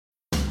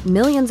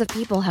Millions of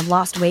people have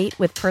lost weight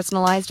with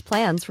personalized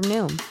plans from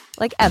Noom.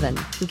 Like Evan,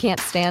 who can't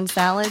stand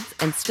salads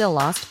and still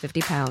lost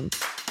 50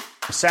 pounds.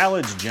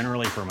 Salads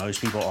generally for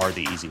most people are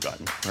the easy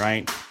button,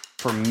 right?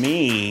 For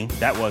me,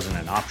 that wasn't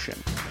an option.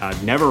 I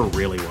never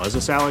really was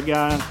a salad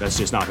guy. That's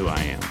just not who I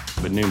am.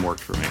 But Noom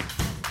worked for me.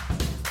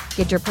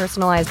 Get your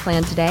personalized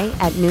plan today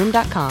at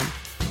Noom.com.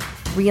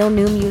 Real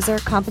Noom user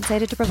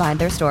compensated to provide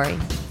their story.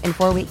 In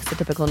 4 weeks, the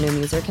typical Noom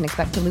user can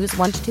expect to lose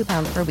 1 to 2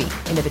 pounds per week.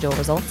 Individual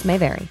results may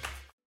vary.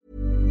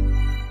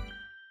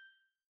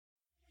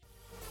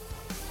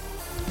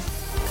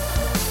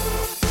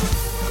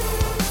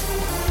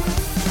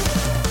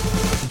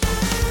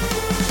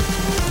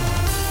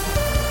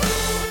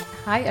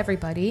 Hi,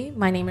 everybody.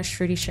 My name is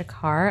Shruti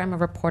Shekhar. I'm a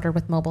reporter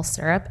with Mobile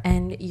Syrup,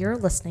 and you're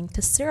listening to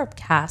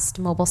Syrupcast,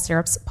 Mobile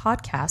Syrup's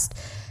podcast.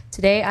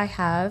 Today, I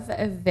have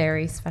a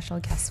very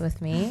special guest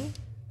with me,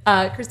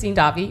 Christine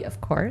Davie,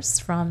 of course,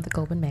 from the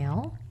Globe and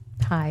Mail.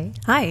 Hi.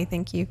 Hi,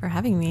 thank you for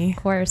having me. Of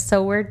course.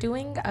 So we're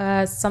doing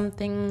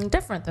something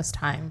different this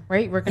time,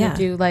 right? We're going to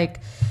do like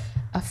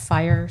a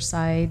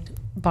fireside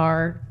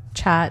bar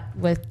chat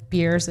with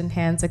beers in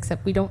hands,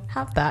 except we don't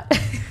have that.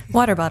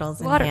 Water bottles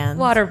in hands.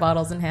 Water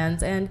bottles in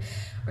hands. And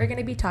we're going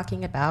to be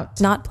talking about...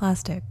 Not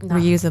plastic.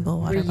 Reusable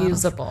water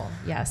bottles. Reusable,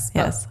 yes.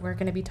 Yes. We're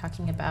going to be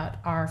talking about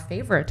our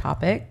favorite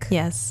topic.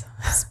 Yes.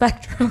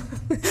 Spectrum.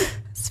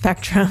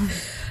 Spectrum.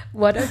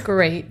 What a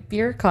great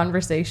beer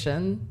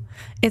conversation.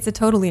 It's a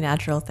totally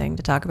natural thing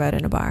to talk about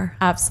in a bar.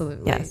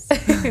 Absolutely. Yes.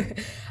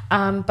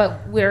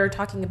 But we're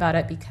talking about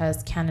it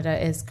because Canada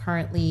is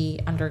currently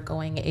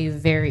undergoing a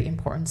very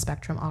important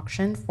spectrum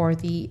auction for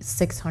the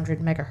 600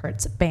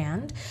 megahertz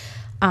band.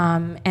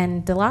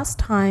 And the last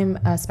time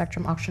a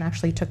spectrum auction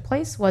actually took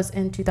place was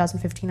in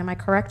 2015. Am I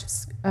correct,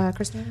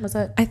 Christine? Was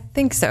it? I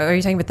think so. Are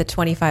you talking about the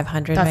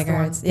 2500 That's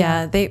megahertz? the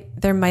one, yeah.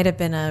 There might have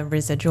been a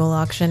residual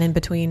auction in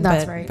between.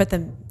 That's but, right. But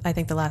I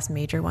think the last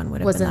major one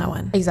would have been that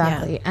one.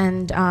 Exactly. Yeah.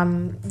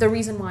 And the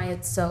reason why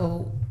it's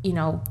so,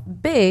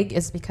 big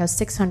is because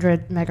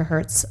 600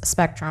 megahertz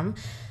spectrum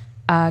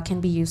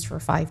can be used for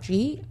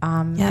 5G.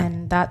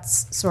 And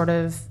that's sort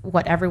of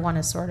what everyone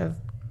is sort of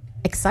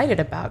excited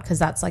about, because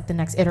that's like the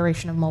next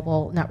iteration of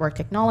mobile network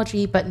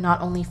technology, but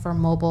not only for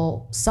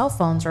mobile cell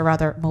phones, or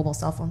rather mobile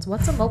cell phones.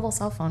 What's a mobile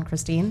cell phone,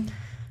 Christine?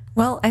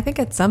 Well, I think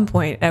at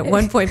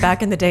one point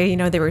back in the day,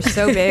 they were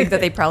so big that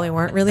they probably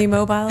weren't really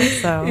mobile.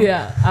 So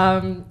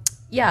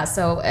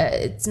So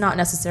it's not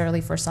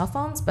necessarily for cell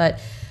phones, but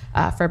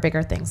for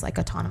bigger things like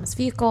autonomous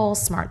vehicles,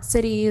 smart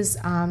cities,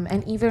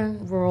 and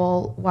even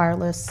rural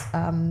wireless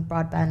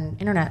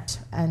broadband internet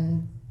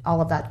and all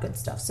of that good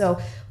stuff.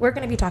 So we're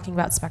going to be talking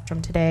about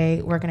spectrum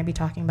today. We're going to be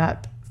talking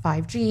about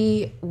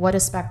 5G, what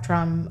is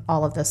spectrum,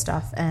 all of this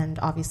stuff. And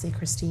obviously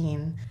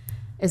Christine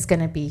is going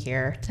to be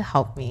here to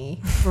help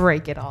me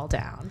break it all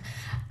down.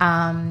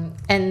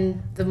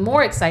 And the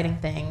more exciting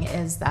thing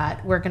is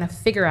that we're going to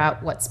figure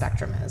out what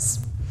spectrum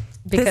is.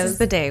 Because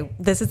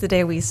this is the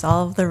day we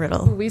solve the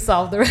riddle. We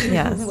solve the riddle.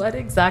 Yes. What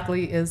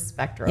exactly is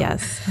spectrum?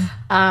 Yes.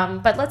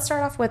 But let's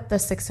start off with the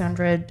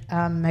 600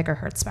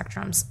 megahertz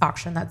spectrums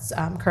auction that's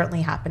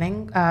currently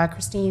happening.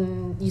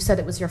 Christine, you said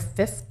it was your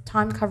 5th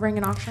time covering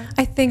an auction?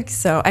 I think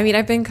so. I mean,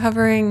 I've been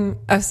covering,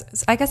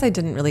 I guess I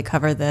didn't really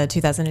cover the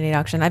 2008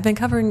 auction. I've been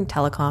covering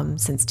telecom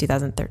since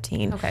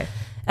 2013. Okay.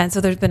 And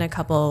so there's been a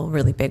couple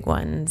really big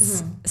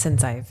ones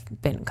since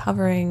I've been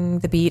covering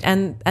the beat.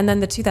 And then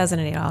the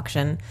 2008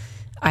 auction,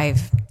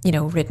 I've,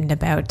 written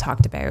about,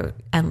 talked about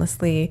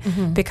endlessly,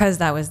 because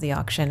that was the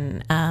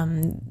auction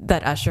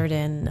that ushered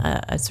in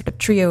a sort of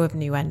trio of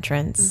new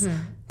entrants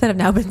that have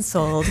now been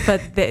sold.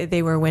 But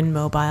they were Wind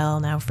Mobile,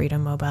 now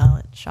Freedom Mobile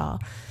at Shaw,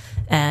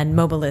 and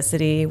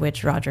Mobilicity,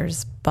 which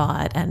Rogers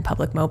bought, and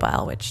Public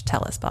Mobile, which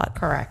TELUS bought.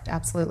 Correct,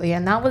 absolutely.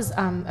 And that was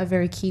a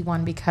very key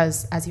one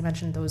because, as you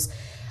mentioned, those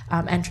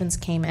entrants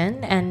came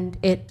in, and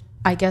it,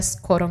 I guess,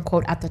 quote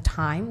unquote, at the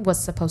time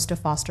was supposed to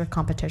foster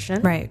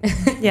competition. Right.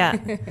 Yeah.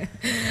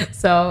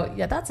 So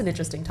yeah, that's an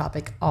interesting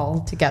topic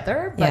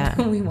altogether, but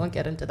we won't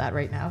get into that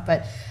right now.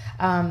 But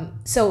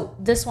so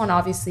this one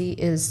obviously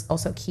is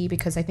also key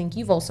because I think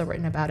you've also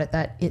written about it,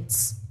 that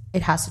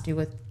it has to do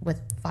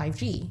with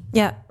 5G.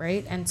 Yeah.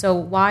 Right. And so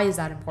why is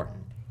that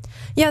important?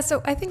 Yeah.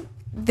 So I think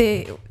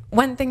the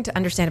one thing to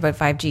understand about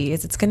 5G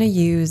is it's going to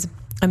use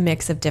a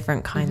mix of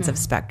different kinds of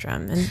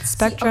spectrum. And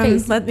spectrum,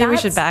 maybe we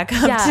should back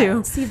up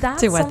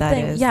to what that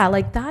is. Yeah,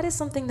 like that is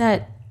something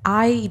that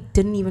I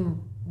didn't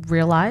even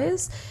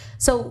realize.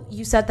 So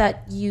you said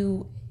that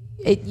you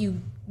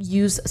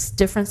use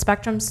different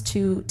spectrums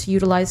to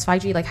utilize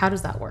 5G. Like, how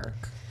does that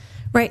work?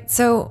 Right.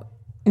 So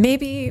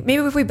maybe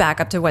if we back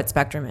up to what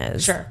spectrum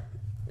is. Sure.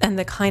 And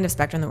the kind of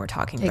spectrum that we're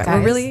talking about.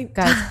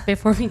 Guys,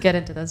 before we get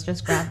into this,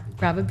 just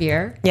grab a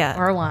beer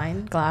or a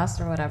wine glass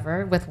or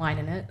whatever with wine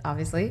in it,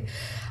 obviously.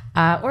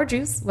 Or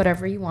juice,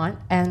 whatever you want,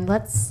 and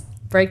let's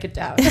break it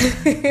down.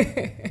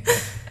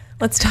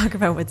 Let's talk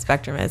about what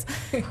spectrum is.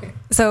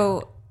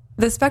 So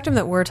the spectrum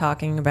that we're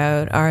talking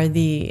about are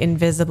the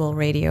invisible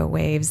radio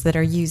waves that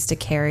are used to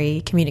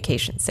carry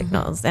communication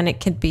signals. And it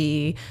could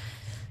be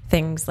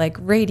things like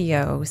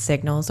radio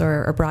signals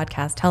or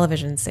broadcast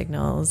television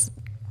signals,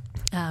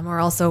 or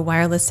also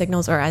wireless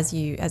signals, or as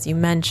you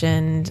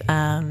mentioned,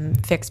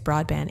 fixed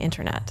broadband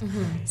internet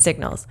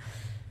signals.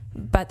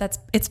 But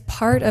it's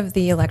part of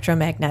the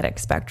electromagnetic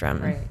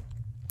spectrum, Right.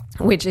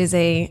 which is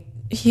a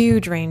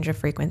huge range of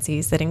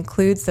frequencies that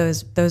includes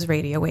those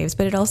radio waves,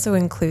 but it also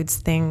includes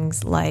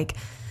things like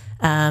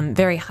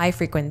very high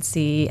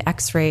frequency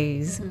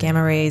X-rays,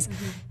 gamma rays,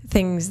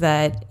 things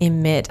that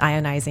emit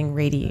ionizing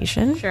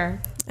radiation.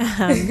 Sure.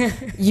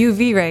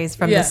 UV rays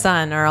from the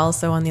sun are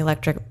also on the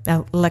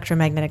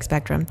electromagnetic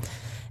spectrum.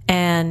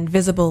 And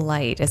visible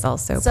light is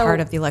also part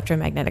of the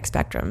electromagnetic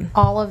spectrum.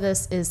 All of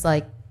this is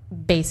like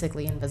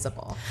basically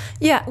invisible.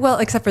 Yeah, well,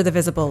 except for the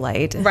visible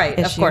light. Right,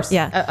 issue. of course.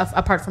 Yeah.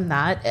 Apart from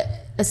that,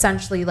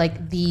 essentially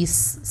like these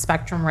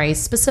spectrum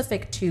rays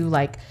specific to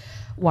like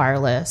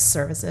wireless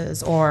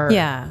services or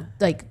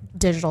like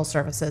digital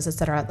services, et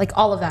cetera, like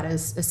all of that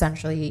is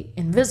essentially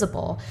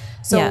invisible.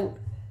 So,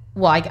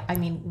 well, I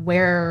mean,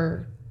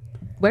 where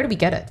do we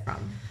get it from?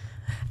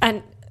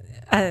 And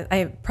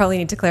I probably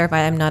need to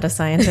clarify, I'm not a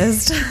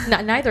scientist.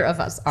 Neither of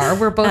us are.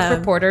 We're both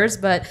reporters,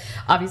 but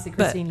obviously,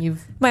 Christine,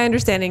 my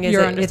understanding is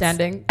it's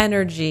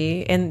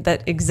energy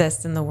that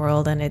exists in the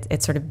world, and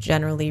it's sort of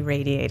generally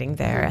radiating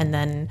there. And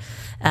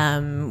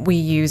then we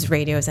use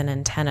radios and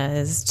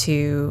antennas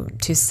to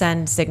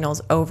send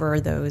signals over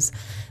those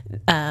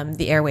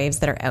the airwaves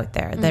that are out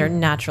there, that are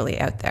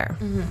naturally out there.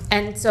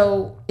 And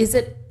so, is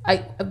it? I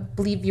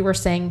believe you were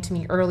saying to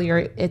me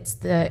earlier, it's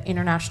the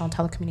International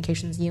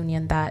Telecommunications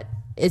Union that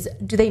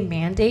do they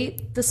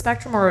mandate the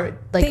spectrum or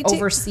like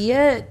oversee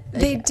it?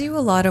 They do a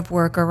lot of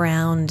work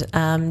around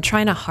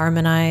trying to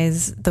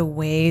harmonize the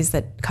ways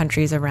that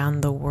countries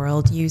around the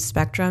world use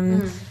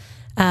spectrum.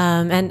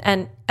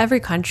 And every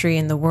country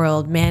in the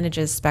world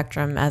manages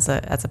spectrum as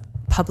a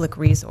public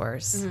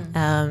resource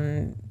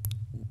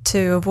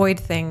to avoid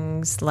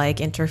things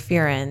like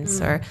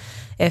interference, or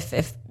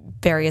if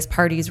various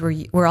parties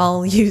were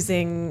all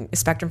using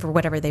spectrum for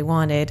whatever they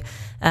wanted,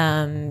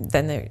 then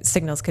the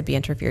signals could be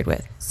interfered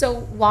with. So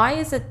why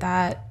is it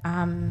that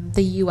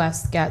the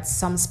U.S. gets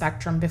some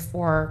spectrum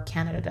before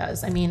Canada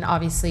does? I mean,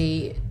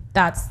 obviously,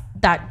 that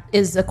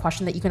is a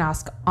question that you can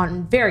ask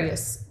on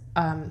various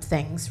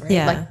things, right?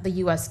 Yeah. Like the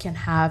U.S. can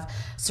have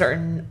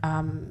certain,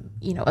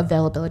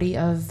 availability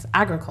of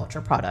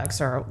agriculture products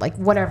or like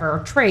whatever, or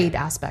trade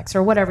aspects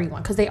or whatever you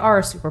want, because they are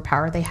a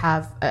superpower. They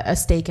have a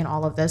stake in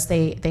all of this.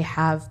 They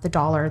have the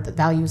dollar, the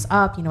value's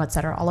up, et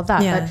cetera, all of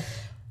that. Yeah. But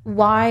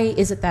why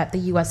is it that the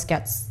U.S.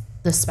 gets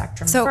the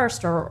spectrum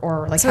first,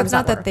 or like, so how it's does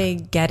not that that work? they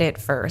get it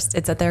first.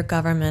 It's that their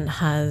government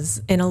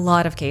has, in a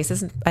lot of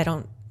cases, I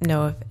don't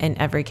know if in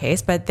every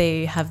case, but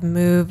they have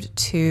moved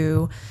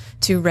to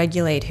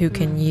regulate who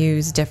can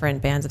use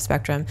different bands of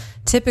spectrum,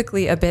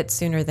 typically a bit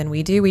sooner than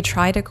we do. We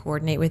try to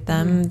coordinate with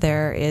them.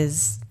 There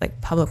is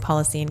like public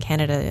policy in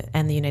Canada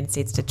and the United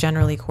States to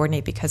generally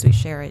coordinate because we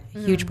share a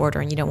huge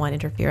border and you don't want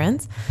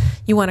interference.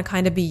 You want to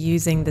kind of be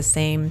using the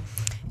same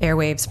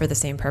airwaves for the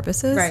same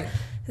purposes. Right.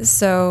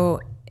 So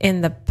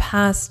in the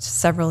past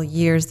several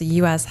years, the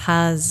U.S.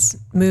 has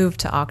moved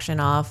to auction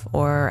off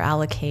or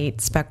allocate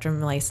spectrum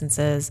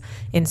licenses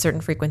in certain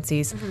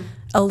frequencies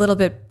a little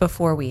bit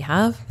before we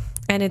have.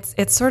 And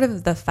it's sort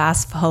of the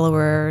fast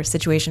follower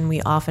situation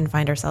we often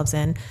find ourselves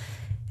in.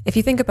 If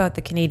you think about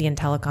the Canadian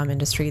telecom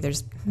industry,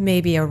 there's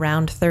maybe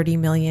around 30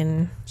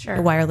 million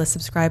wireless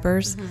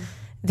subscribers.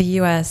 The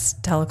U.S.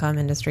 telecom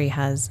industry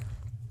has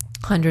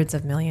hundreds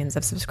of millions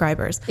of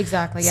subscribers.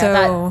 Exactly. So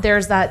Yeah.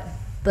 There's that.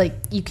 Like,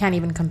 you can't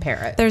even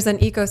compare it. There's an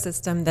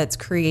ecosystem that's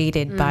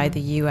created by the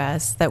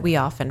U.S. that we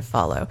often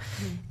follow.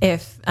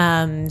 If,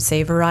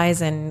 say,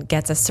 Verizon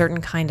gets a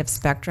certain kind of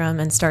spectrum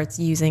and starts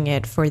using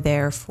it for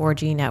their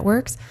 4G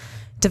networks,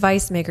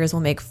 device makers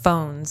will make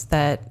phones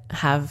that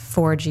have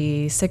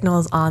 4G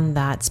signals on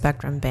that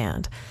spectrum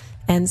band.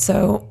 And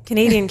so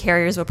Canadian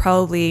carriers will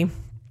probably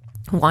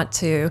want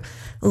to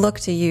look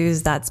to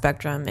use that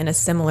spectrum in a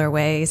similar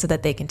way so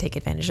that they can take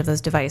advantage of those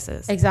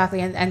devices.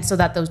 Exactly. And so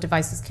that those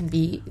devices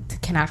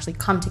can actually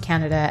come to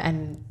Canada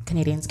and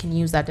Canadians can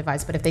use that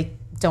device. But if they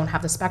don't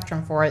have the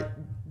spectrum for it,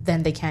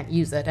 then they can't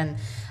use it. And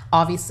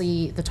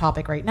obviously the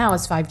topic right now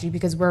is 5G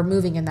because we're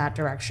moving in that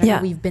direction.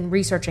 Yeah. We've been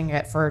researching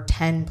it for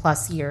 10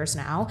 plus years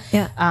now.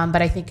 Yeah.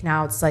 But I think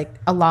now it's like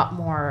a lot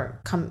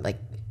more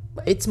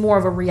it's more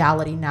of a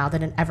reality now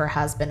than it ever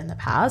has been in the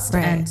past.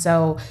 Right. And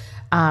so,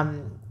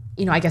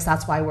 I guess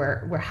that's why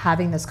we're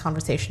having this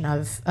conversation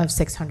of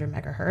 600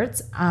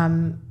 megahertz.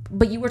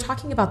 But you were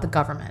talking about the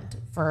government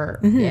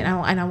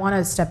and I want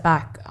to step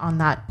back on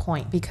that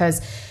point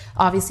because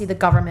obviously the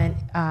government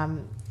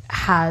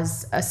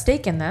has a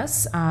stake in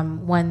this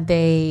when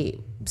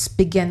they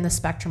begin the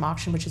spectrum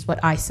auction, which is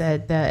what I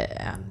said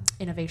the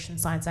Innovation,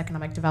 Science,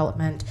 Economic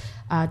Development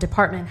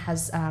Department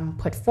has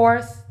put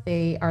forth.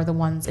 They are the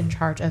ones in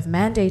charge of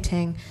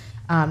mandating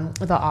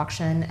the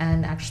auction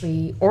and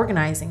actually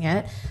organizing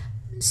it.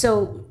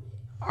 So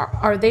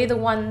are they the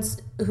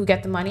ones who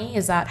get the money?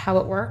 Is that how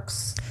it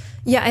works?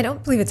 Yeah, I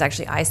don't believe it's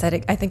actually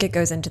ISET. I think it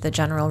goes into the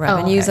general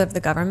revenues of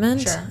the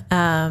government. Sure.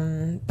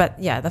 But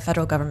yeah, the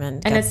federal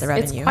government gets the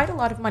revenue. It's quite a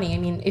lot of money. I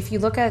mean, if you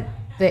look at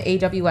the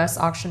AWS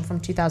auction from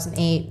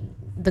 2008,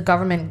 the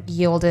government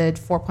yielded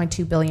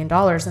 $4.2 billion.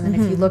 And then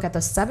if you look at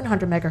the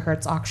 700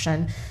 megahertz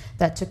auction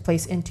that took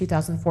place in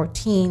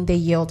 2014, they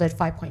yielded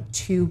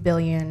 $5.2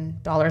 billion.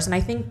 And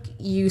I think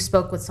you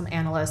spoke with some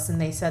analysts and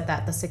they said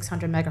that the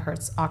 600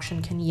 megahertz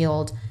auction can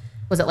yield,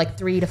 was it like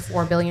 $3 to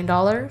 $4 billion?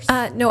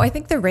 No, I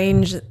think the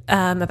range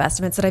of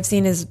estimates that I've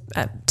seen is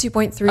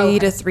 2.3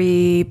 to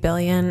 3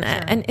 billion.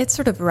 Sure. And it's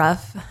sort of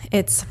rough.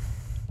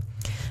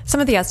 Some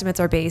of the estimates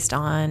are based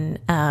on,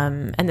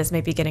 and this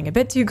may be getting a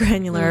bit too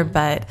granular,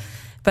 but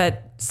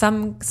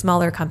some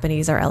smaller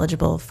companies are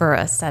eligible for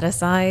a set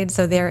aside.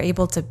 So they're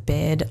able to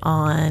bid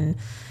on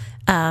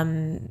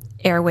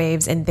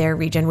airwaves in their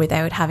region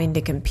without having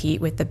to compete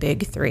with the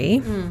big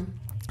three.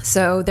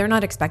 So they're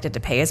not expected to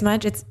pay as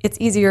much. It's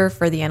easier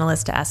for the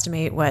analysts to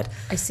estimate what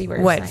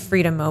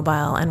Freedom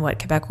Mobile and what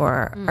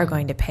Quebecor are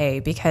going to pay,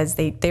 because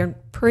they're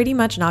pretty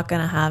much not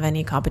going to have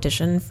any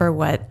competition for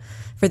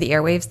the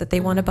airwaves that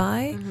they want to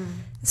buy.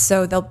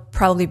 So they'll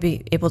probably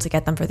be able to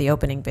get them for the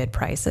opening bid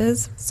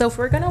prices. So if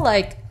we're going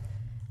to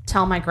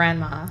tell my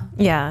grandma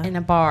in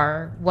a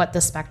bar what the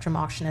spectrum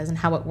auction is and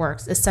how it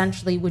works,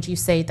 essentially, would you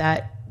say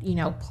that,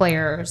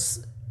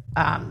 players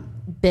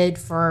bid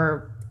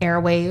for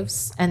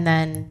airwaves and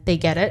then they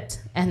get it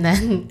and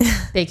then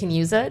they can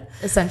use it?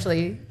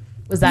 Essentially,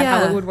 was that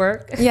how it would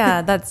work?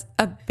 Yeah, that's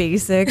a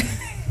basic.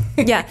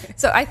 Yeah,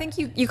 so I think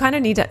you kind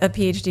of need a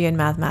PhD in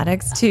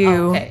mathematics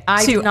to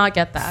do not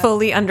get that.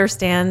 Fully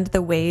understand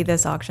the way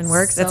this auction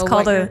works. So it's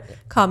called a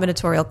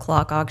combinatorial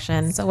clock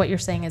auction. So what you're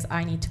saying is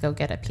I need to go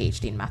get a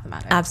PhD in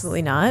mathematics?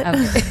 Absolutely not.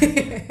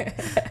 Okay.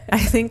 I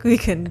think we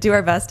can do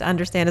our best to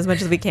understand as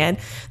much as we can.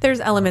 There's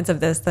elements of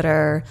this that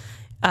are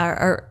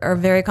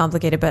very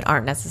complicated but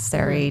aren't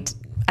necessary,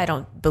 I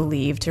don't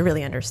believe, to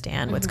really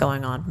understand what's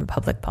going on from a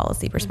public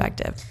policy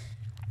perspective.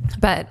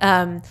 But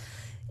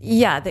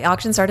the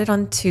auction started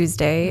on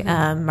Tuesday,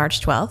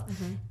 March 12th.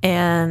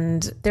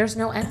 And there's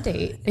no end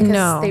date,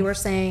 because they were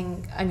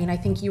saying, I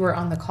think you were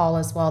on the call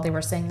as well, they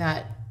were saying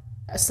that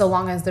so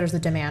long as there's a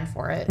demand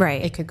for it,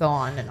 it could go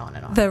on and on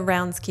and on. The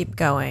rounds keep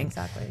going.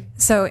 Exactly.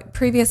 So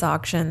previous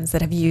auctions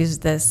that have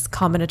used this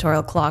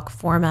combinatorial clock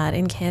format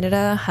in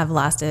Canada have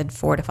lasted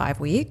 4 to 5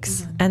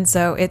 weeks. And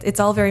so it's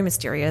all very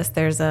mysterious.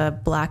 There's a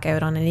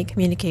blackout on any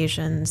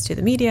communications to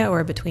the media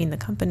or between the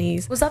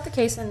companies. Was that the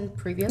case in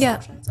previous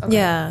auctions? Okay.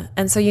 Yeah.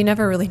 And so you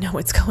never really know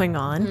what's going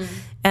on.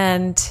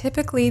 And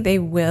typically they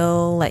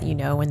will let you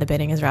know when the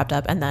bidding is wrapped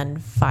up, and then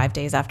 5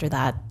 days after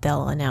that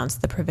they'll announce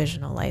the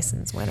provisional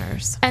license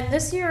winners. And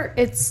this year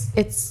it's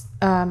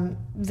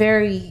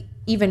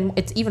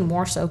even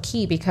more so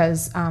key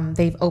because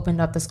they've opened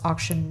up this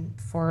auction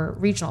for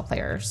regional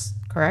players,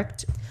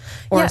 correct?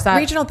 Or is that,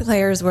 regional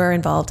players were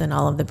involved in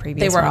all of the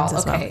previous ones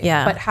as well.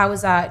 Yeah. But how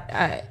is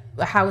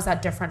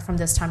that different from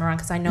this time around?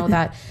 Because I know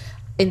that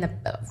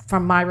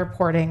from my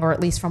reporting, or at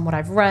least from what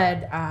I've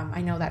read, I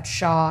know that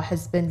Shaw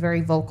has been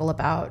very vocal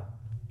about,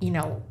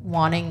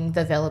 wanting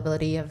the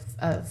availability of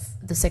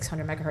the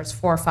 600 megahertz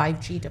for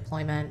 5G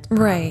deployment,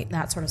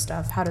 that sort of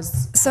stuff. How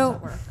does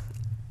that work?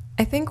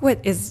 I think what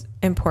is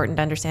important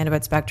to understand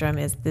about spectrum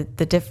is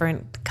the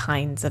different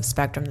kinds of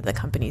spectrum that the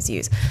companies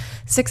use.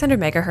 600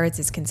 megahertz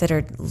is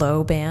considered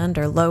low band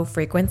or low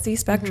frequency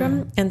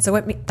spectrum, and so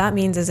what that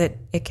means is it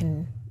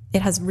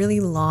has really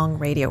long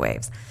radio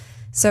waves.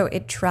 So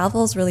it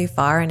travels really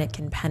far, and it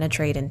can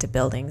penetrate into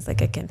buildings. Like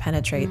it can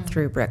penetrate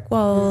through brick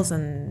walls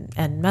and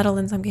metal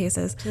in some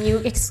cases. Can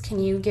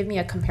you give me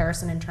a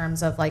comparison in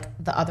terms of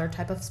the other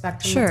type of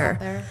spectrum that's out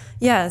there?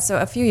 Yeah. So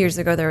a few years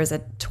ago, there was a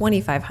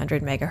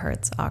 2500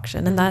 megahertz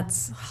auction, and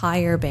that's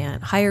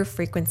higher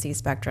frequency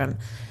spectrum.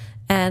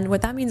 And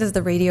what that means is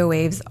the radio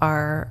waves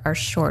are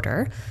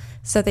shorter.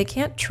 So they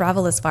can't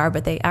travel as far,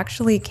 but they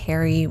actually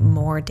carry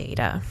more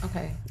data.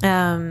 Okay.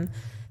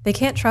 They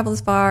can't travel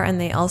as far,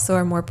 and they also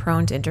are more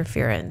prone to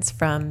interference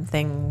from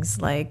things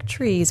like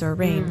trees or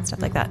rain and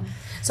stuff like that.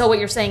 So what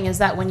you're saying is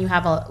that when you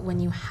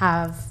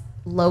have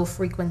low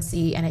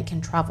frequency and it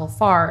can travel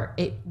far,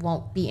 it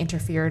won't be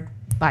interfered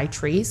by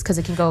trees because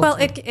it can go. Well,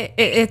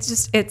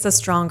 it's a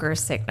stronger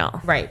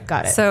signal. Right,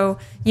 got it. So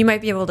you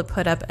might be able to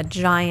put up a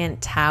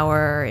giant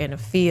tower in a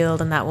field,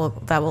 and that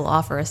will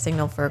offer a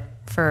signal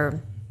for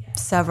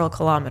several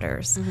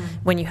kilometers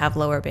when you have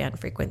lower band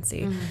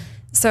frequency.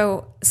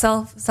 So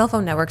cell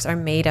phone networks are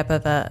made up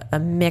of a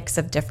mix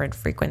of different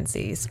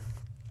frequencies.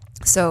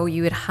 So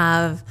you would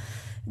have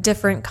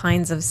different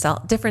kinds of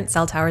different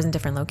cell towers in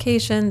different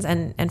locations,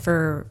 and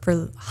for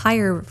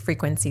higher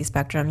frequency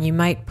spectrum, you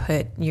might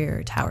put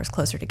your towers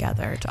closer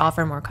together to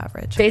offer more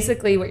coverage.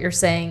 Basically, what you're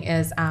saying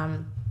is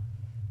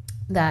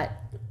that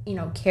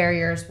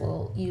carriers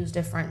will use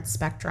different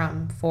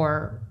spectrum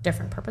for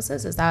different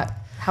purposes. Is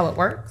that how it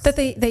works? That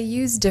they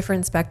use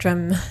different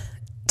spectrum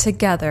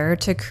together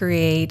to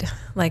create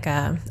like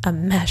a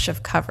mesh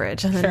of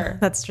coverage. And Sure.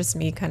 that's just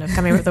me kind of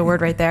coming with the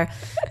word right there.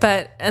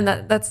 And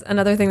that's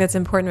another thing that's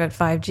important about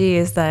 5G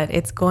is that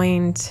it's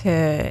going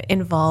to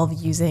involve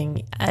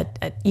using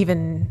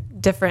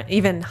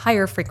even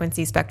higher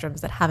frequency spectrums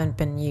that haven't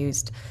been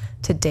used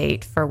to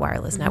date for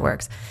wireless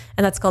networks.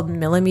 And that's called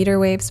millimeter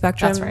wave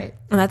spectrum. That's right.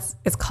 And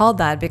it's called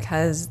that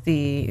because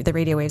the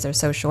radio waves are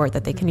so short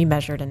that they can be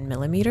measured in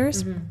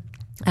millimeters.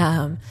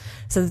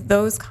 So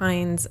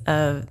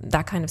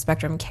that kind of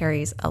spectrum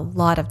carries a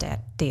lot of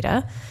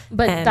data.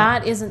 But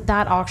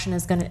that auction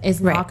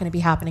is not going to be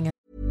happening.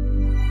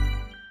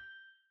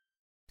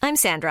 I'm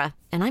Sandra,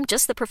 and I'm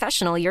just the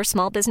professional your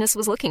small business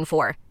was looking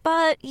for.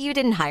 But you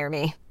didn't hire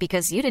me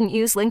because you didn't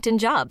use LinkedIn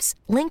Jobs.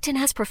 LinkedIn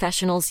has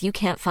professionals you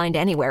can't find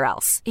anywhere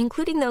else,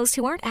 including those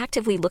who aren't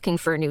actively looking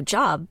for a new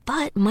job,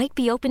 but might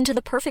be open to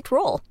the perfect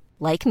role,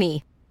 like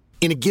me.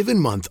 In a given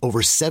month,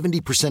 over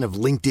 70% of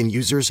LinkedIn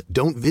users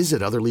don't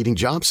visit other leading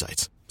job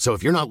sites. So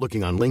if you're not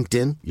looking on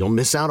LinkedIn, you'll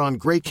miss out on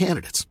great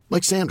candidates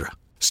like Sandra.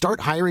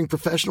 Start hiring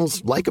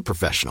professionals like a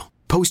professional.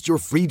 Post your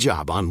free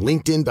job on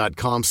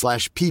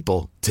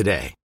linkedin.com/people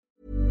today.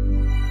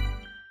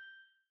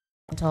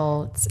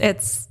 Until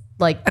It's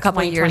like a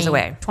couple of years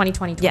away.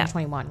 2020,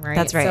 2021, right?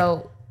 That's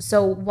right.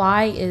 So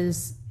why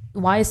is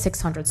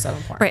 600 so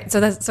important? Right. So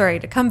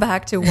to come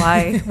back to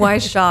why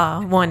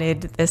Shaw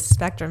wanted this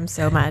spectrum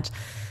so much.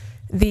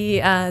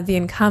 The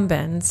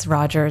incumbents,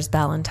 Rogers,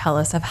 Bell, and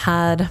Telus, have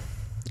had,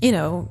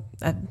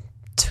 a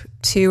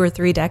 2 or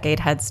 3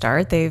 decade head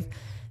start.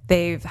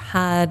 They've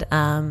had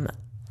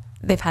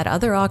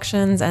other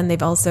auctions, and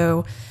they've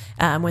also,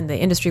 when the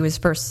industry was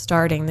first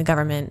starting, the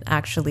government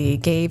actually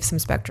gave some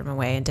spectrum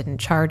away and didn't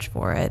charge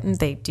for it. And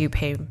they do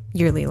pay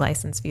yearly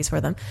license fees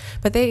for them.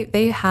 But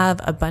they have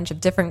a bunch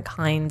of different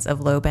kinds of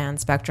low band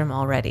spectrum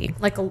already.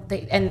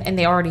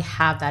 They already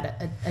have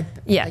that.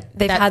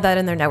 They've had that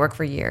in their network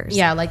for years.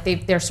 Yeah, like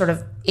they're sort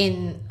of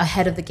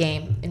ahead of the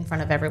game in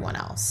front of everyone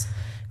else.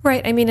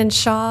 Right. I mean, and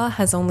Shaw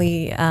has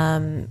only,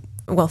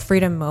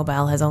 Freedom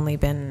Mobile has only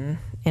been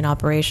in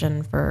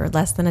operation for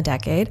less than a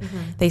decade.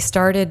 They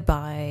started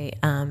by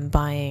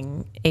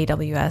buying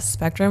AWS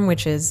spectrum,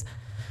 which is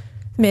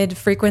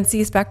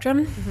mid-frequency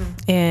spectrum,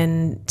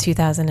 in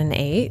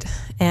 2008.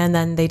 And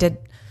then they did,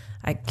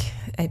 I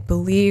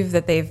believe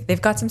that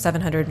they've got some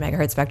 700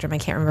 megahertz spectrum. I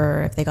can't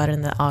remember if they got it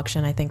in the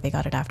auction. I think they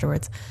got it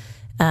afterwards.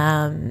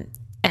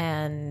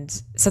 And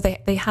so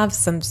they have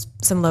some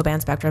low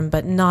band spectrum,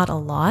 but not a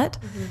lot.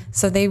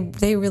 So they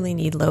really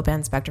need low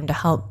band spectrum to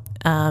help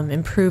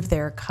improve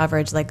their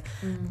coverage, like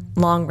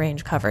long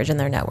range coverage in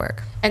their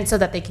network. And so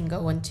that they can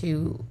go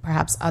into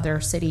perhaps other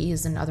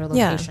cities and other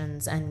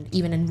locations and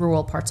even in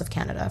rural parts of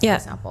Canada, for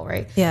example,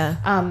 right? Yeah.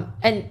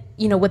 And,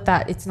 with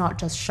that, it's not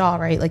just Shaw,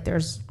 right? Like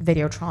there's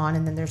Videotron,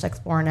 and then there's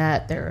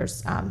Xplornet,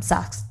 there's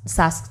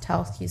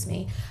SaskTel, excuse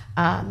me.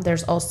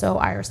 There's also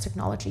Iris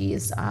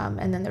Technologies,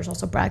 and then there's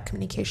also Bragg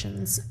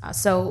Communications.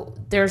 So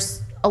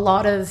there's a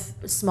lot of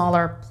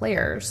smaller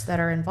players that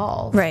are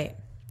involved. Right.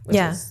 Which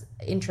is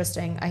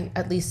interesting.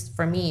 At least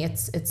for me,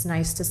 it's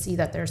nice to see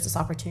that there's this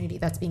opportunity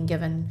that's being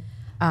given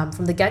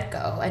from the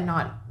get-go, and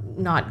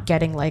not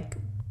getting like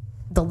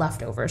the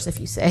leftovers, if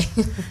you say.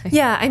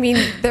 Yeah, I mean,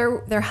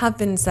 there have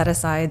been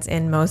set-asides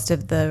in most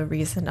of the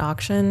recent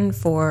auction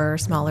for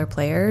smaller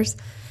players.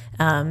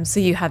 So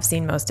you have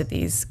seen most of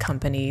these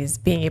companies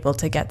being able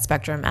to get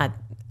spectrum at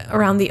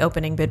around the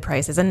opening bid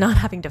prices and not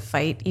having to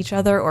fight each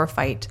other or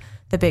fight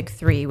the big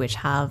three, which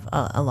have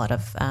a lot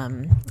of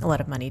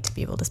money to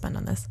be able to spend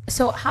on this.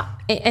 So how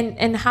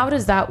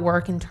does that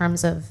work in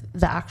terms of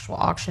the actual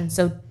auction?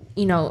 So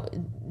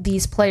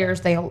these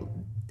players,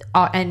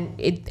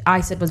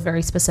 ISID was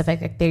very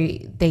specific. Like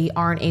they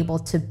aren't able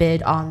to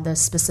bid on the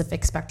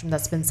specific spectrum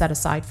that's been set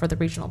aside for the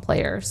regional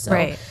players. So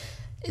right.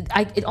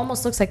 It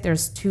almost looks like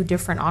there's 2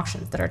 different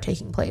auctions that are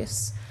taking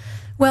place.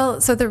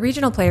 Well, so the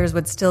regional players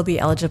would still be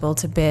eligible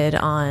to bid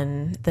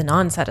on the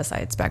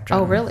non-set-aside spectrum.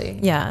 Oh, really?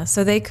 Yeah.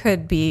 So they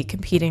could be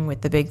competing with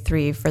the big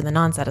 3 for the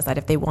non-set-aside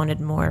if they wanted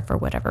more for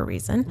whatever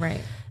reason.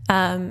 Right.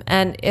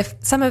 And if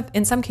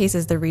in some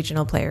cases, the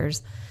regional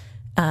players'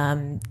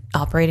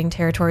 operating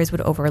territories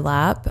would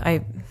overlap.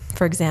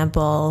 For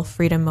example,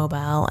 Freedom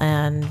Mobile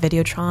and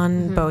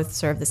Videotron both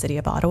serve the city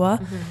of Ottawa.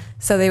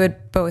 So they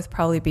would both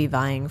probably be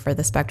vying for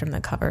the spectrum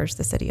that covers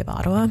the city of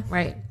Ottawa.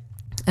 Right.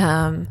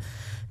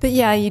 But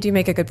yeah, you do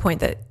make a good point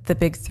that the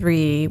big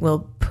 3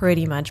 will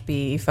pretty much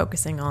be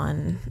focusing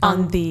on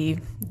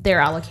their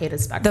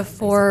allocated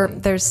spectrum.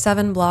 There's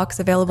 7 blocks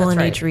available in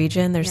each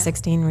region. There's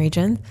 16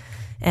 regions.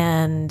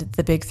 And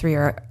the big 3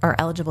 are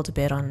eligible to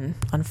bid on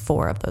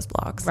 4 of those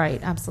blocks. Right,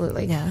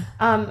 absolutely. Yeah.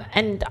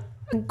 And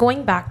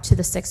going back to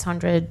the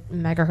 600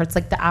 megahertz,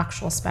 like the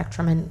actual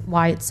spectrum and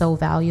why it's so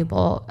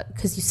valuable,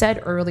 because you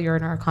said earlier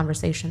in our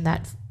conversation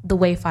that the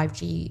way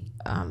 5G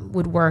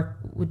would work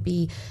would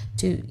be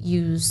to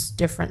use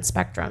different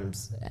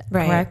spectrums,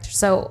 right? Correct?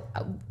 So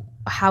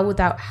how would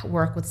that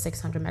work with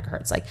 600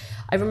 megahertz? Like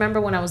I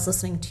remember when I was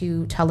listening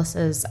to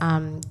Telus's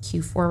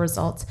Q4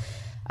 results,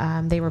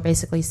 they were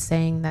basically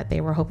saying that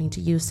they were hoping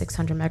to use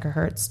 600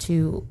 megahertz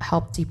to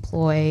help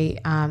deploy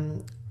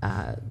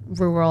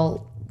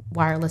rural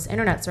wireless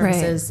internet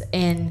services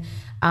in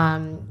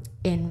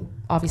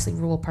obviously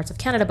rural parts of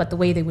Canada. But the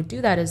way they would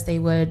do that is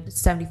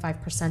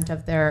 75%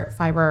 of their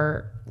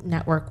fiber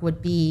network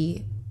would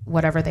be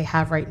whatever they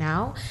have right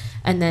now,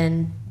 and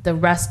then the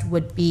rest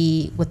would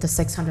be with the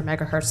 600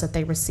 megahertz that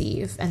they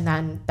receive, and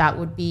then that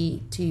would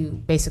be to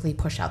basically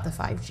push out the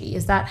 5G.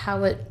 Is that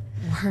how it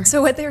works?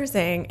 So what they're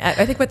saying,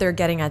 I think what they're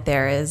getting at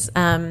there is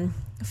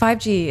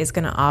 5G is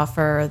going to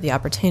offer the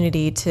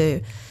opportunity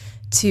to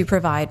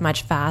provide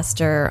much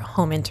faster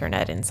home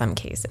internet in some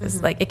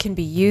cases. Like it can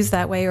be used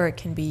that way, or it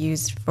can be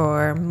used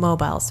for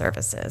mobile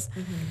services.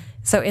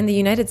 So in the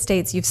United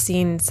States, you've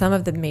seen some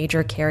of the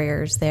major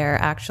carriers there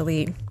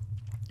actually,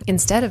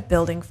 instead of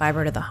building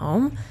fiber to the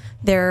home,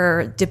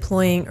 they're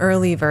deploying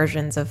early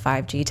versions of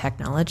 5G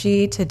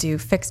technology to do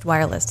fixed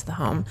wireless to the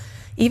home,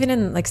 even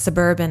in like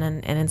suburban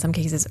and in some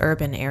cases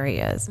urban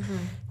areas.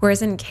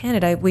 Whereas in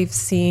Canada, we've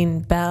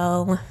seen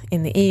Bell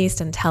in the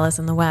east and TELUS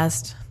in the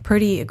west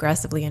pretty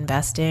aggressively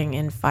investing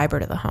in fiber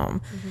to the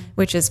home,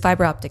 which is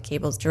fiber optic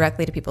cables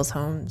directly to people's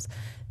homes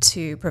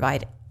to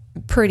provide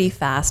pretty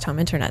fast home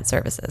internet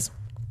services.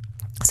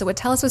 So what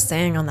TELUS was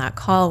saying on that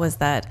call was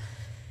that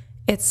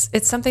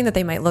it's something that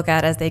they might look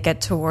at as they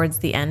get towards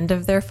the end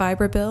of their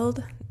fiber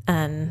build,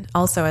 and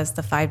also as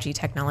the 5G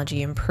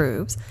technology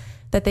improves,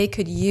 that they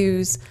could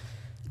use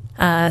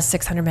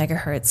 600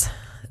 megahertz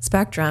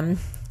spectrum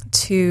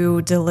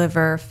to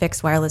deliver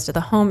fixed wireless to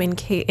the home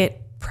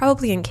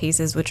probably in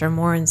cases which are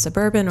more in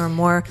suburban or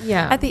more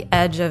at the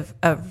edge of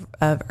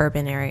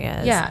urban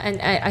areas. Yeah, and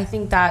I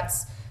think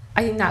that's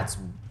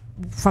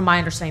from my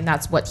understanding,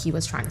 that's what he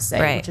was trying to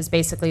say, which is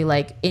basically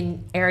like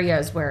in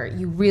areas where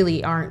you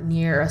really aren't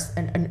near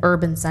an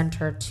urban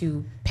center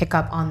to pick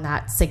up on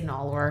that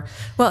signal, or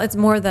it's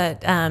more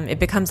that it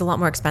becomes a lot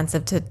more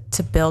expensive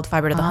to build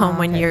fiber to the home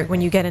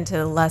when you get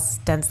into less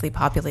densely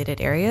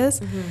populated areas.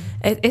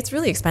 It's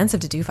really expensive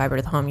to do fiber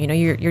to the home. You know,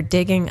 you're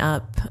digging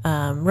up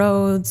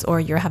roads,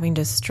 or you're having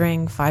to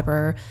string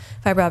fiber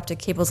optic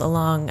cables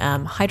along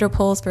hydro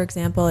poles, for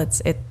example.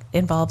 It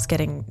involves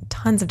getting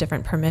tons of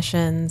different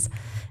permissions.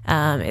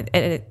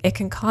 It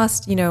can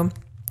cost,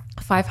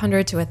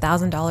 $500 to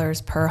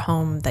 $1,000 per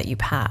home that you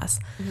pass.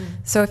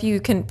 So if you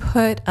can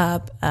put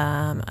up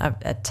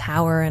a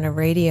tower and a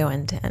radio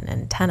and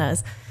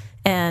antennas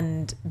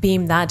and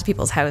beam that to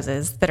people's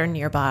houses that are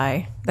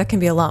nearby, that can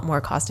be a lot more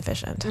cost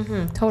efficient.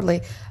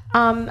 Totally.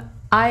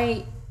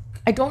 I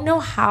don't know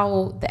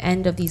how the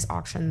end of these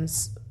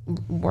auctions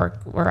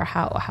work, or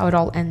how it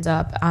all ends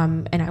up.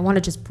 And I want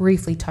to just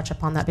briefly touch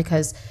upon that,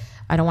 because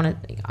I don't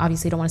want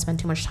to spend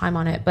too much time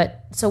on it.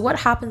 But so what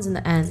happens in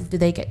the end? Do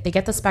they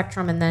get the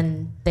spectrum and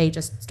then they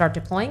just start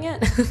deploying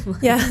it?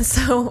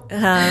 So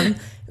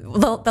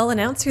they'll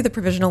announce who the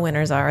provisional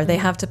winners are. They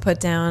have to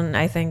put down,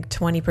 I think,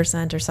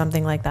 20% or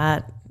something like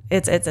that.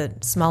 It's a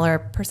smaller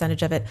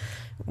percentage of it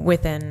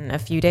within a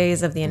few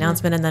days of the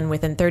announcement, and then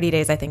within 30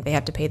 days, I think they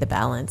have to pay the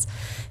balance.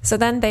 So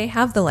then they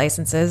have the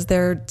licenses.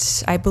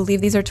 I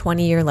believe these are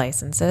 20-year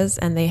licenses,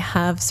 and they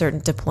have certain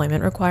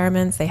deployment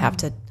requirements. They have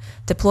to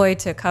deploy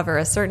to cover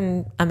a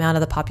certain amount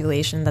of the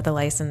population that the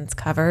license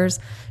covers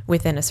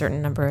within a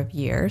certain number of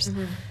years.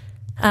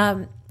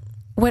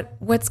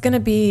 What's going to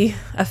be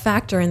a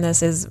factor in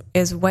this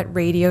is what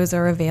radios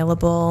are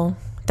available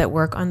that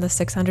work on the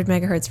 600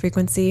 megahertz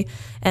frequency,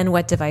 and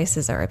what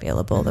devices are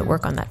available that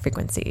work on that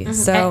frequency.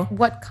 So and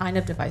what kind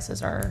of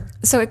devices are?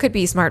 So it could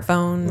be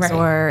smartphones,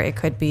 or it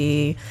could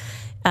be,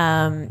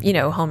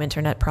 home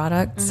internet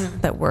products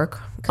that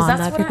work on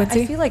that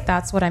frequency. I feel like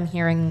that's what I'm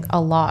hearing a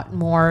lot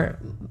more.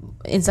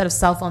 Instead of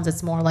cell phones,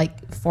 it's more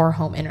like for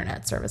home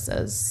internet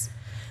services.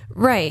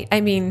 Right.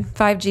 I mean,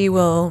 5G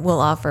will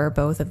offer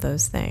both of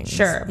those things.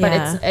 Sure. But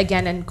it's,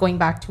 again, and going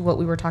back to what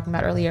we were talking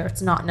about earlier,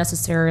 it's not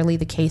necessarily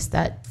the case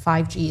that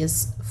 5G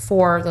is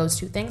for those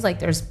two things.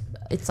 Like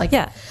it's like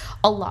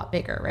a lot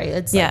bigger, right?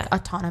 It's like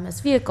autonomous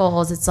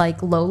vehicles. It's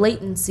like low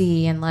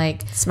latency and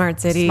like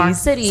smart cities,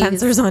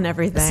 sensors on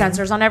everything.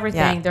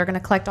 Yeah. They're going to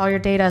collect all your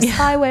data.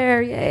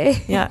 Spyware.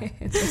 Yay. Yeah.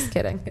 Just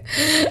kidding.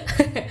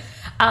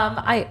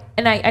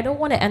 I don't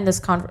want to end this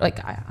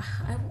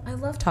I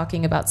love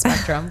talking about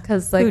spectrum,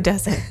 because like who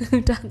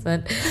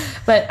doesn't?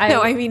 But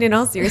I mean, in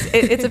all seriousness,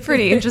 it's a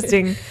pretty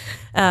interesting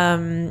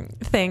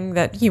thing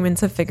that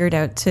humans have figured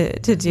out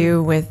to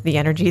do with the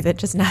energy that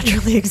just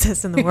naturally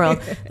exists in the world.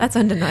 That's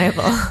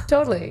undeniable.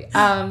 Totally.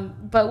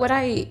 But what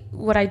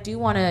I do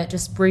want to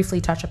just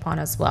briefly touch upon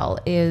as well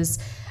is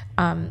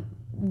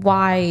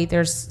why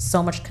there's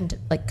so much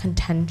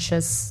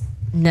contentiousness.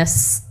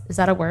 Is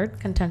that a word?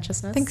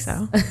 Contentiousness? I think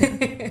so.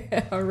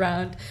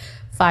 Around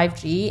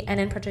 5G, and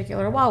in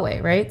particular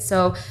Huawei, right?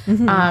 So,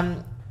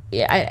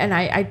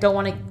 I don't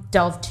want to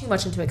delve too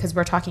much into it, because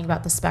we're talking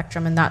about the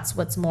spectrum, and that's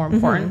what's more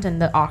important,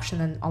 and the auction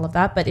and all of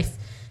that. But if,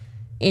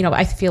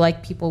 I feel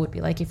like people would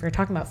be like, if you're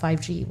talking about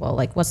 5G, well,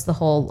 like, what's the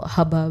whole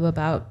hubbub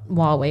about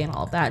Huawei and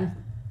all of that? And,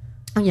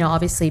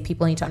 obviously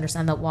people need to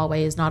understand that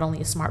Huawei is not only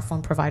a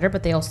smartphone provider,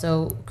 but they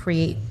also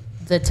create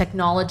the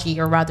technology,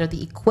 or rather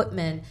the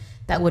equipment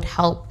that would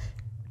help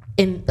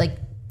in like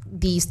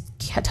these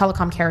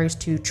telecom carriers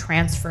to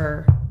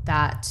transfer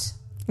that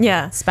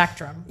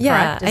spectrum.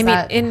 Yeah. Correct? Is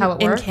that how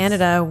it in works?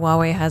 Canada,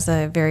 Huawei has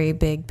a very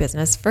big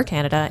business for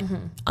Canada,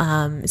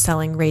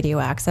 selling radio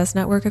access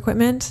network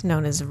equipment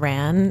known as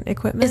RAN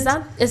equipment. Is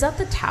that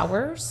the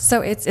towers? So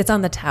it's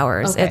on the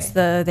towers. Okay. It's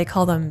they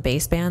call them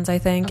basebands, I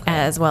think,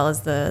 as well as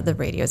the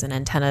radios and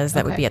antennas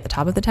that would be at the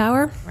top of the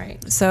tower.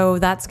 Right. So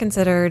that's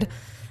considered,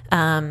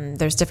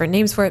 there's different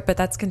names for it, but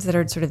that's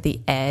considered sort of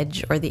the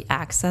edge or the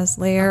access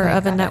layer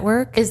of a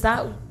network. Is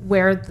that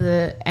where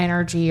the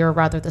energy, or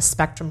rather the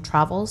spectrum,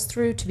 travels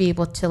through to be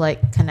able to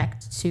like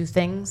connect to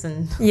things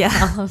and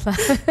all of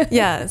that?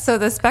 Yeah. So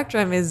the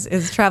spectrum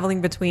is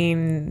traveling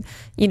between,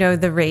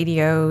 the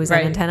radios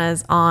and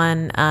antennas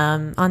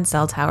on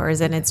cell towers,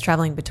 and it's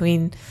traveling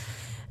between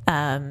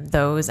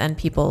those and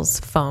people's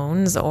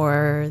phones,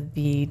 or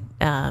the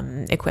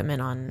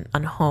equipment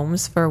on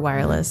homes for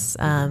wireless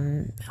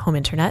home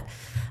internet.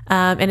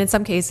 And in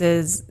some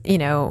cases,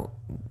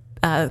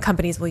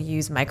 companies will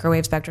use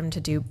microwave spectrum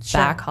to do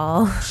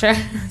backhaul,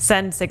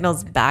 send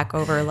signals back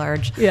over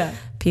large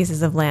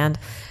pieces of land.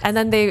 And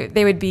then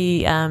they would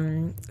be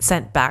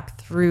sent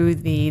back through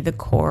the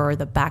core, or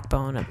the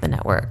backbone of the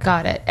network.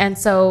 Got it. And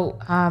so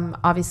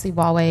obviously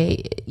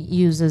Huawei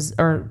uses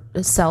or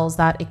sells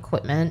that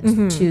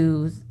equipment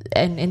to,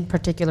 and in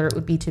particular it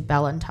would be to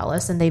Bell and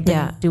Telus, and they've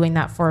been doing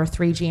that for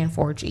 3G and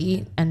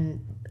 4G,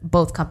 and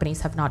both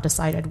companies have not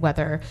decided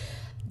whether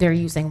they're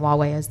using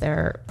Huawei as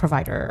their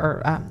provider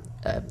or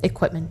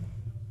equipment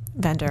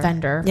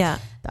vendor. Yeah.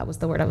 That was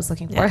the word I was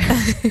looking for.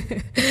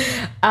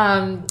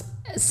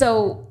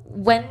 So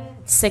when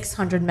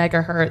 600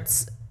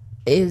 megahertz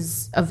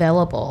is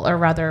available, or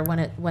rather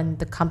when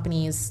the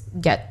companies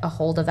get a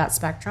hold of that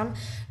spectrum,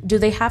 do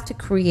they have to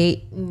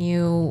create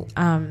new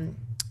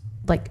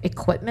like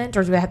equipment,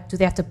 or do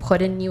they have to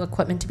put in new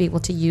equipment to be able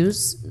to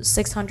use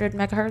 600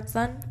 megahertz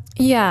then?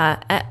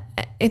 Yeah.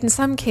 In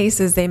some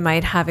cases, they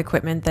might have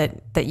equipment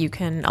that you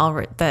can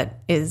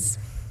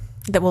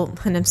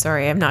and I'm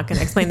sorry, I'm not going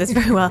to explain this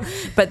very well,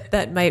 but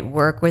that might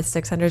work with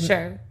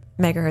 600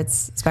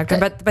 megahertz spectrum,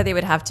 but they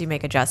would have to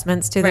make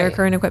adjustments to their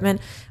current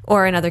equipment,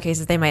 or in other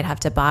cases, they might have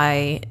to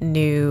buy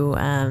new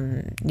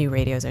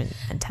radios or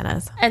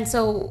antennas. And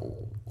so,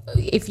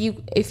 if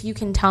you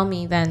can tell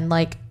me, then,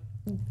 like,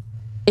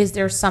 is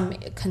there some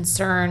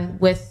concern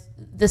with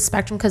the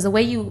spectrum? Because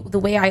the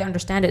way I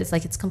understand it is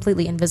like it's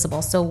completely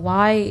invisible. So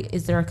why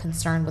is there a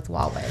concern with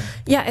Huawei?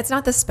 Yeah, it's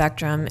not the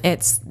spectrum;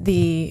 it's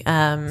the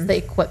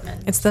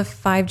equipment. It's the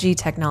 5G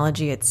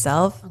technology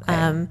itself.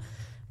 Okay.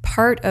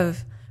 Part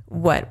of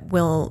what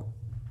will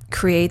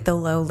create the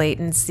low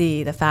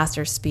latency, the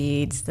faster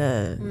speeds,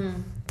 the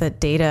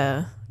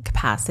data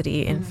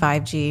capacity in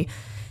 5G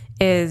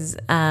is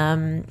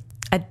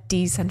a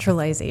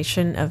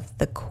decentralization of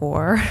the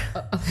core.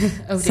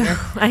 Oh dear.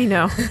 I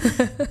know.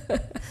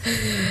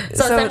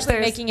 So essentially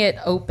making it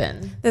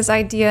open. This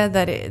idea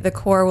that the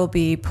core will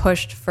be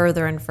pushed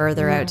further and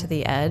further out to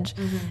the edge.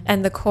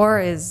 And the core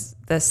is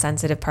the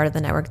sensitive part of the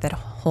network that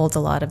holds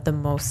a lot of the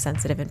most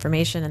sensitive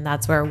information. And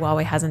that's where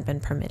Huawei hasn't been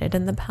permitted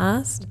in the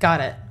past.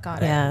 Got it.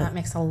 That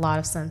makes a lot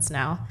of sense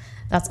now.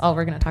 That's all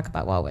we're going to talk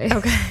about Huawei.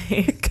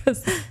 Okay.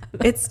 Because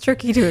it's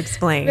tricky to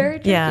explain. Very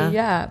tricky,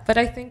 yeah. But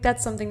I think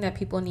that's something that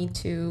people need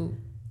to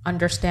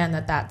understand,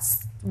 that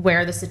that's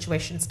where the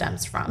situation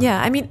stems from.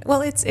 Yeah, I mean,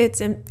 well, it's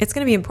going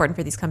to be important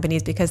for these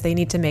companies because they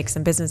need to make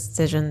some business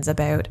decisions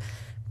about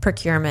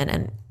procurement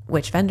and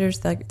which vendors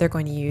they're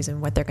going to use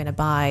and what they're going to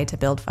buy to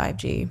build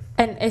 5G.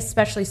 And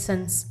especially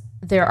since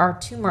there are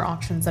two more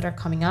auctions that are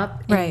coming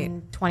up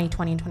in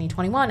 2020 and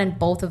 2021, and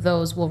both of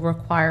those will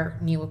require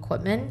new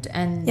equipment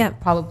and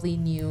probably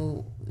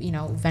new,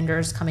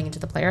 vendors coming into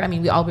the player. I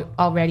mean,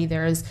 already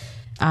there's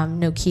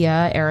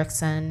Nokia,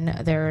 Ericsson,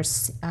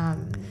 there's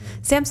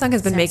Samsung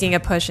has been making a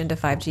push into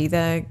 5G.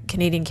 The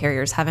Canadian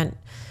carriers haven't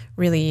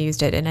really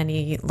used it in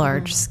any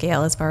large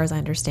scale, as far as I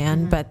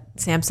understand, but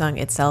Samsung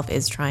itself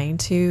is trying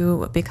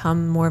to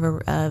become more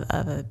of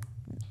a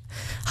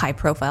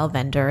high-profile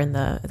vendor in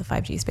the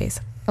 5G space.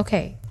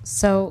 Okay,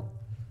 so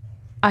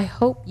I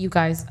hope you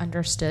guys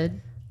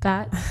understood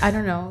that. I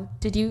don't know.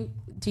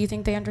 Do you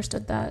think they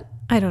understood that?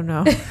 I don't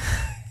know.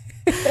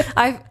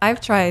 I've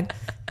tried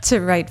to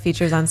write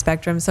features on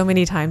Spectrum so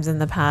many times in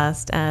the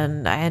past,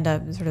 and I end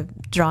up sort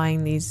of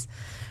drawing these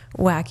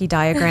wacky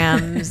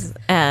diagrams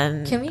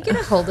and can we get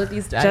a hold of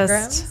these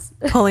diagrams? Just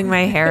pulling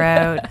my hair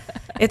out.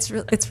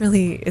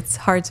 It's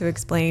hard to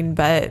explain,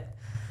 but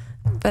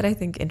I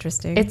think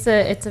interesting. It's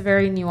a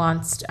very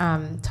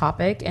nuanced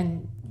topic,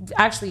 and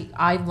actually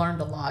I've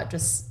learned a lot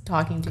just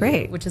talking to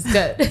you, which is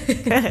good.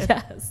 Good.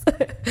 Yes.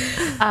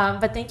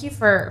 But thank you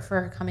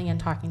for coming and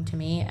talking to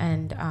me,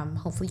 and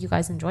hopefully you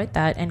guys enjoyed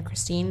that. And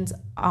Christine's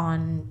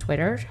on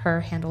Twitter.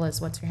 Her handle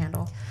is, what's your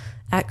handle?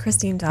 At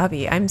Christine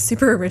Dobby. I'm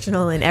super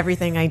original in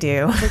everything I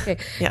do. Okay.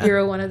 Yeah.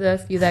 You're one of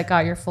the few that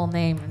got your full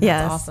name. And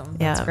that's awesome.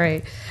 That's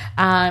great.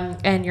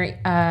 And you're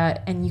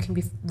and you can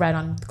be read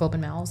on the Globe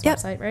and Mail's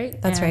website, right?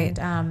 That's right.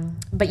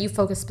 But you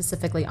focus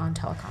specifically on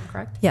telecom,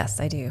 correct? Yes,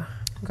 I do.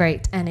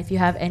 Great. And if you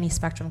have any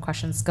Spectrum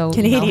questions, go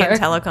Canadian email her.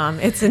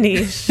 Telecom. It's a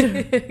niche.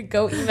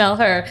 Go email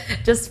her.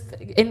 Just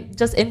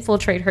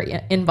infiltrate her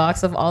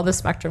inbox of all the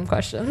Spectrum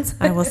questions.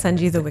 I will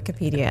send you the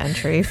Wikipedia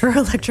entry for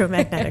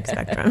electromagnetic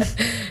spectrum.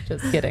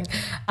 Just kidding.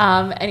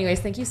 Anyways,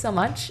 thank you so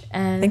much.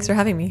 And thanks for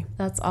having me.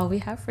 That's all we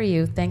have for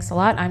you. Thanks a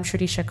lot. I'm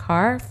Shruti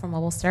Shekhar from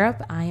Mobile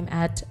Syrup. I'm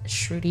at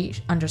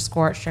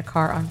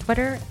Shruti_Shekhar on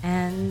Twitter,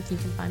 and you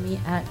can find me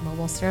at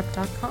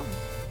mobilesyrup.com.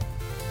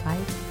 Bye.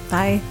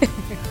 Bye.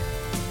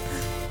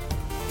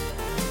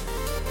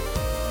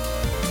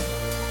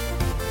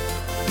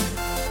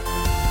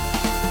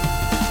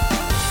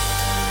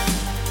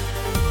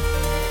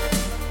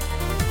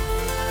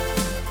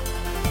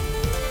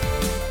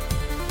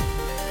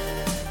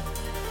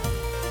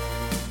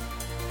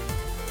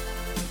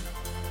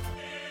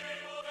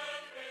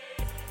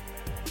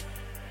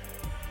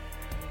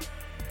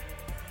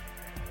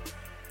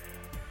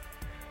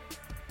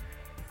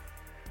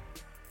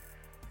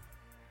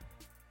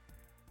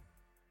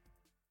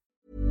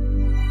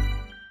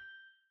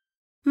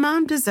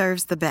 Mom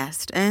deserves the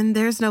best, and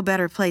there's no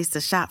better place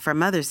to shop for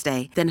Mother's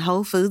Day than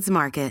Whole Foods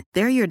Market.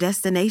 They're your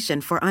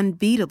destination for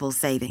unbeatable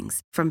savings,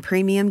 from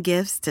premium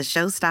gifts to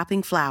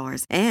show-stopping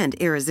flowers and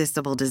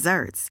irresistible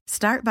desserts.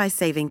 Start by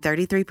saving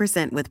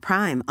 33% with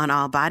Prime on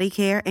all body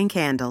care and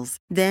candles.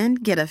 Then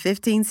get a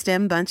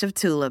 15-stem bunch of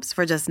tulips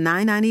for just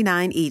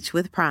 $9.99 each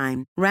with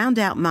Prime. Round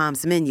out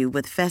Mom's menu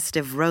with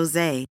festive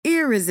rosé,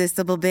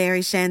 irresistible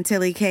berry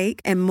chantilly cake,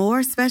 and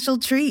more special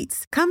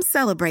treats. Come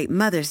celebrate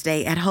Mother's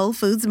Day at Whole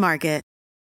Foods Market.